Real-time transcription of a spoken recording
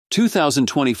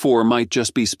2024 might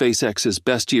just be SpaceX's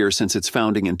best year since its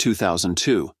founding in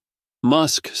 2002.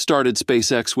 Musk started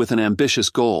SpaceX with an ambitious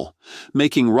goal,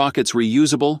 making rockets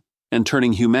reusable and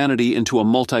turning humanity into a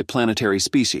multi-planetary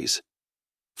species.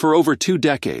 For over 2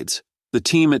 decades, the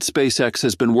team at SpaceX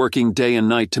has been working day and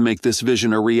night to make this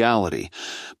vision a reality,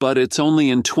 but it's only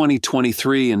in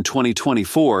 2023 and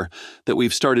 2024 that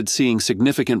we've started seeing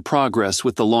significant progress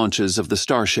with the launches of the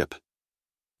Starship.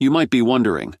 You might be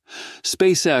wondering,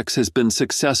 SpaceX has been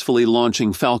successfully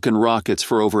launching Falcon rockets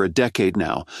for over a decade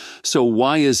now, so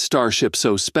why is Starship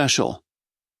so special?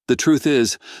 The truth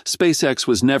is, SpaceX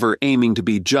was never aiming to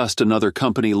be just another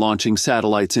company launching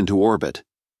satellites into orbit.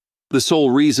 The sole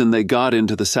reason they got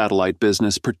into the satellite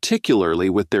business,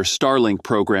 particularly with their Starlink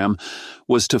program,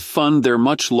 was to fund their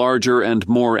much larger and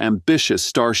more ambitious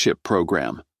Starship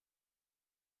program.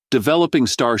 Developing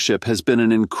Starship has been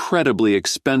an incredibly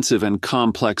expensive and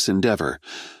complex endeavor,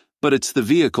 but it's the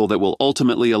vehicle that will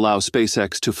ultimately allow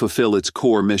SpaceX to fulfill its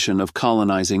core mission of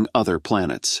colonizing other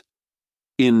planets.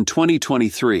 In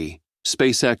 2023,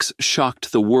 SpaceX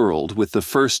shocked the world with the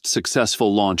first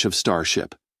successful launch of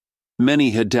Starship.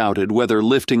 Many had doubted whether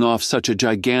lifting off such a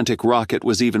gigantic rocket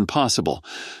was even possible,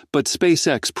 but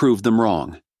SpaceX proved them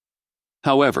wrong.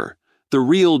 However, the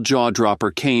real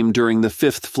jaw-dropper came during the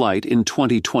 5th flight in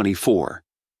 2024.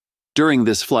 During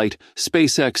this flight,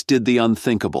 SpaceX did the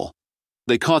unthinkable.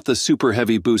 They caught the Super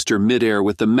Heavy booster midair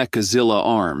with the Mechazilla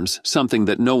arms, something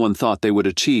that no one thought they would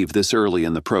achieve this early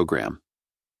in the program.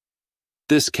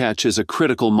 This catch is a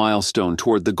critical milestone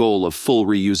toward the goal of full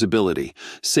reusability,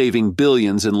 saving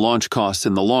billions in launch costs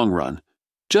in the long run.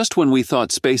 Just when we thought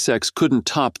SpaceX couldn't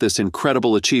top this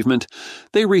incredible achievement,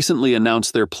 they recently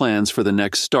announced their plans for the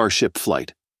next Starship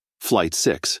flight, Flight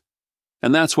 6.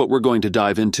 And that's what we're going to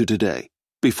dive into today.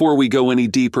 Before we go any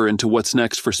deeper into what's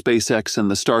next for SpaceX and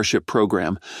the Starship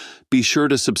program, be sure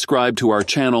to subscribe to our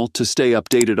channel to stay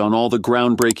updated on all the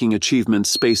groundbreaking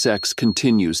achievements SpaceX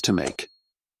continues to make.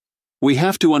 We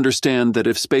have to understand that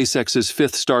if SpaceX's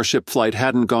 5th Starship flight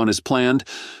hadn't gone as planned,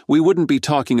 we wouldn't be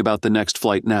talking about the next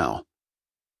flight now.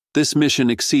 This mission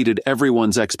exceeded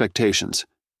everyone's expectations,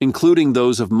 including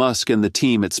those of Musk and the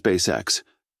team at SpaceX.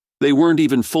 They weren't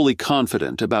even fully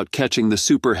confident about catching the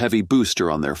Super Heavy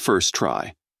booster on their first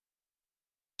try.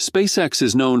 SpaceX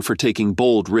is known for taking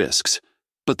bold risks,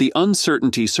 but the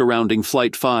uncertainty surrounding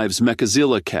Flight 5's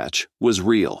Mechazilla catch was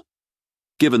real.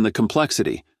 Given the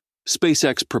complexity,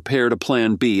 SpaceX prepared a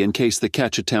Plan B in case the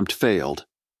catch attempt failed.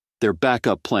 Their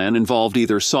backup plan involved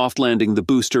either soft landing the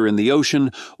booster in the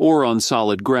ocean or on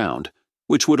solid ground,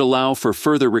 which would allow for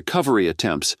further recovery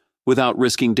attempts without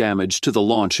risking damage to the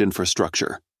launch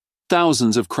infrastructure.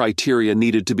 Thousands of criteria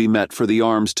needed to be met for the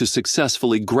arms to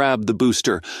successfully grab the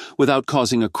booster without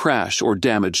causing a crash or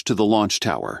damage to the launch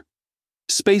tower.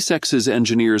 SpaceX's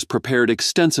engineers prepared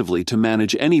extensively to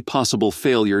manage any possible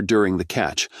failure during the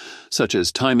catch, such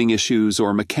as timing issues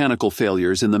or mechanical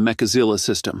failures in the Mechazilla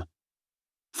system.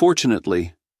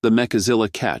 Fortunately, the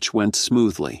Mechazilla catch went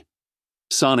smoothly.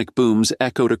 Sonic booms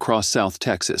echoed across South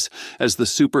Texas as the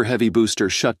Super Heavy booster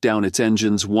shut down its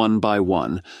engines one by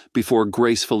one before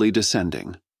gracefully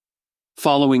descending.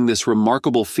 Following this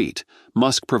remarkable feat,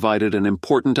 Musk provided an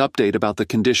important update about the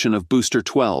condition of Booster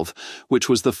 12, which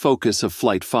was the focus of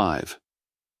Flight 5.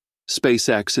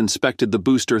 SpaceX inspected the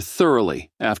booster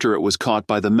thoroughly after it was caught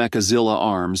by the Mechazilla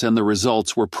arms, and the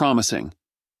results were promising.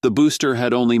 The booster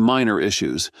had only minor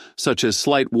issues, such as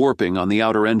slight warping on the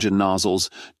outer engine nozzles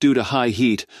due to high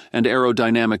heat and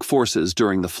aerodynamic forces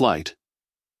during the flight.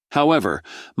 However,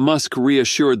 Musk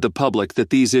reassured the public that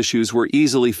these issues were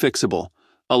easily fixable,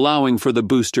 allowing for the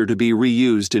booster to be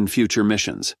reused in future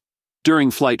missions. During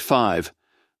Flight 5,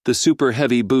 the Super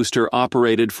Heavy booster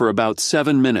operated for about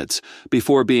 7 minutes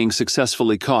before being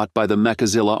successfully caught by the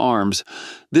Mechazilla arms.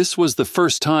 This was the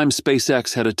first time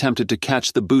SpaceX had attempted to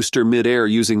catch the booster mid-air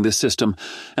using this system,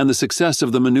 and the success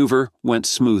of the maneuver went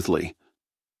smoothly.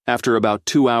 After about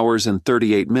 2 hours and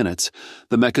 38 minutes,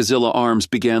 the Mechazilla arms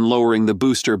began lowering the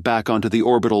booster back onto the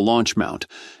orbital launch mount,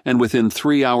 and within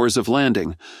 3 hours of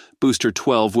landing, Booster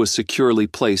 12 was securely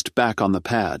placed back on the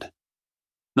pad.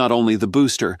 Not only the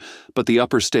booster, but the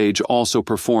upper stage also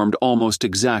performed almost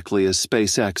exactly as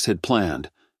SpaceX had planned.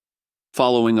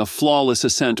 Following a flawless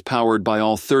ascent powered by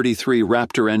all 33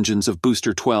 Raptor engines of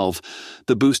Booster 12,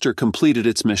 the booster completed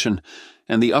its mission,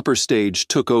 and the upper stage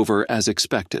took over as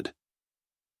expected.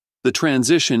 The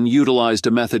transition utilized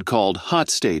a method called hot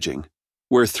staging,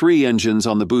 where 3 engines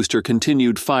on the booster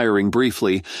continued firing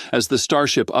briefly as the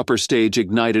Starship upper stage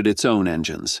ignited its own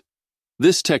engines.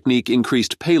 This technique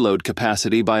increased payload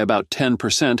capacity by about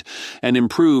 10% and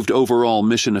improved overall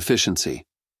mission efficiency.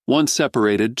 Once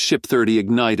separated, Ship 30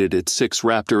 ignited its 6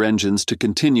 Raptor engines to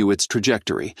continue its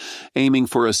trajectory, aiming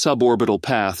for a suborbital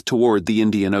path toward the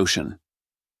Indian Ocean.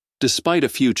 Despite a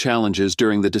few challenges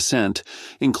during the descent,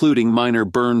 including minor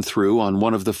burn-through on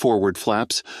one of the forward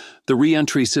flaps, the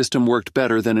re-entry system worked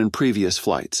better than in previous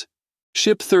flights.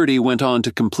 Ship 30 went on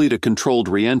to complete a controlled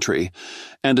re-entry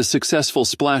and a successful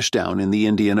splashdown in the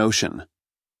Indian Ocean.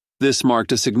 This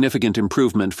marked a significant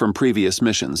improvement from previous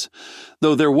missions,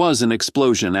 though there was an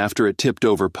explosion after it tipped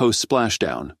over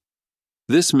post-splashdown.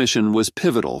 This mission was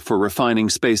pivotal for refining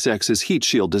SpaceX's heat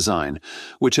shield design,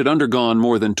 which had undergone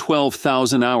more than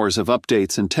 12,000 hours of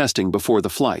updates and testing before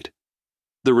the flight.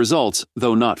 The results,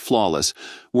 though not flawless,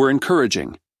 were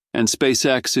encouraging, and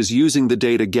SpaceX is using the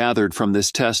data gathered from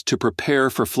this test to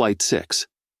prepare for Flight 6.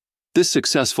 This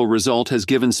successful result has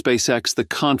given SpaceX the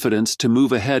confidence to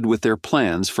move ahead with their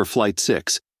plans for Flight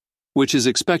 6, which is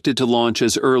expected to launch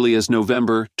as early as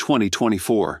November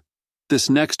 2024. This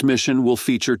next mission will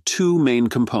feature 2 main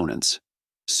components: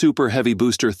 Super Heavy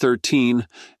Booster 13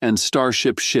 and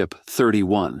Starship Ship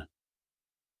 31.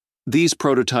 These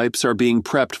prototypes are being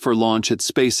prepped for launch at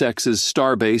SpaceX's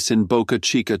Starbase in Boca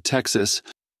Chica, Texas.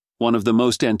 One of the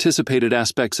most anticipated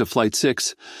aspects of Flight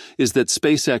 6 is that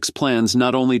SpaceX plans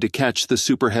not only to catch the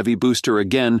Super Heavy booster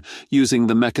again using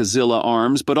the Mechazilla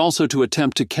arms, but also to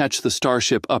attempt to catch the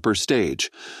Starship upper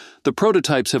stage. The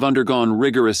prototypes have undergone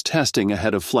rigorous testing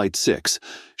ahead of Flight 6.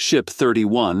 Ship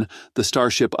 31, the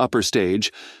Starship upper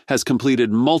stage, has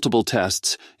completed multiple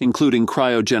tests, including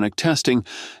cryogenic testing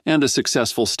and a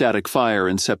successful static fire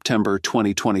in September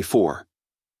 2024.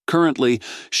 Currently,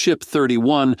 Ship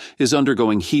 31 is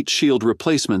undergoing heat shield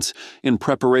replacements in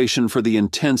preparation for the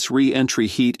intense re-entry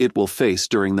heat it will face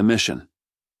during the mission.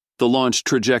 The launch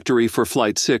trajectory for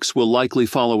Flight 6 will likely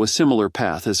follow a similar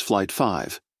path as Flight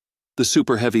 5. The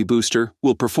Super Heavy booster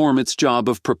will perform its job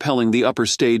of propelling the upper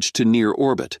stage to near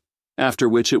orbit, after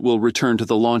which it will return to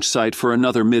the launch site for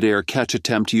another mid-air catch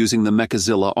attempt using the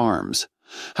Mechazilla arms.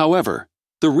 However,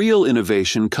 the real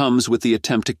innovation comes with the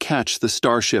attempt to catch the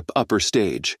Starship upper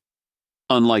stage.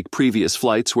 Unlike previous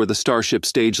flights where the Starship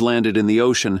stage landed in the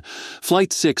ocean,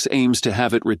 Flight 6 aims to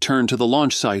have it return to the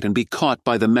launch site and be caught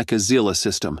by the Mechazilla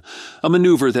system, a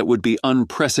maneuver that would be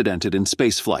unprecedented in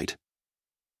spaceflight.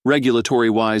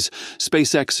 Regulatory-wise,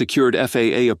 SpaceX secured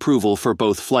FAA approval for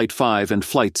both Flight 5 and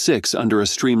Flight 6 under a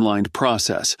streamlined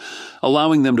process,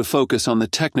 allowing them to focus on the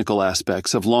technical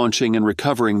aspects of launching and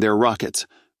recovering their rockets.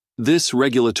 This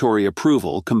regulatory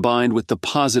approval, combined with the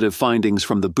positive findings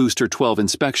from the Booster 12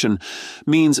 inspection,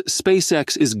 means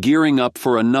SpaceX is gearing up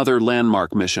for another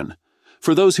landmark mission.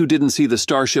 For those who didn't see the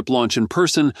Starship launch in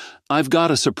person, I've got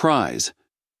a surprise.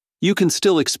 You can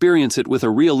still experience it with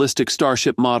a realistic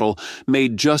Starship model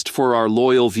made just for our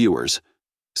loyal viewers.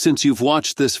 Since you've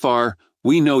watched this far,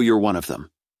 we know you're one of them.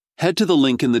 Head to the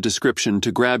link in the description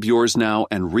to grab yours now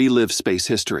and relive space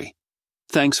history.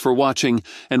 Thanks for watching,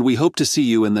 and we hope to see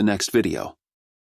you in the next video.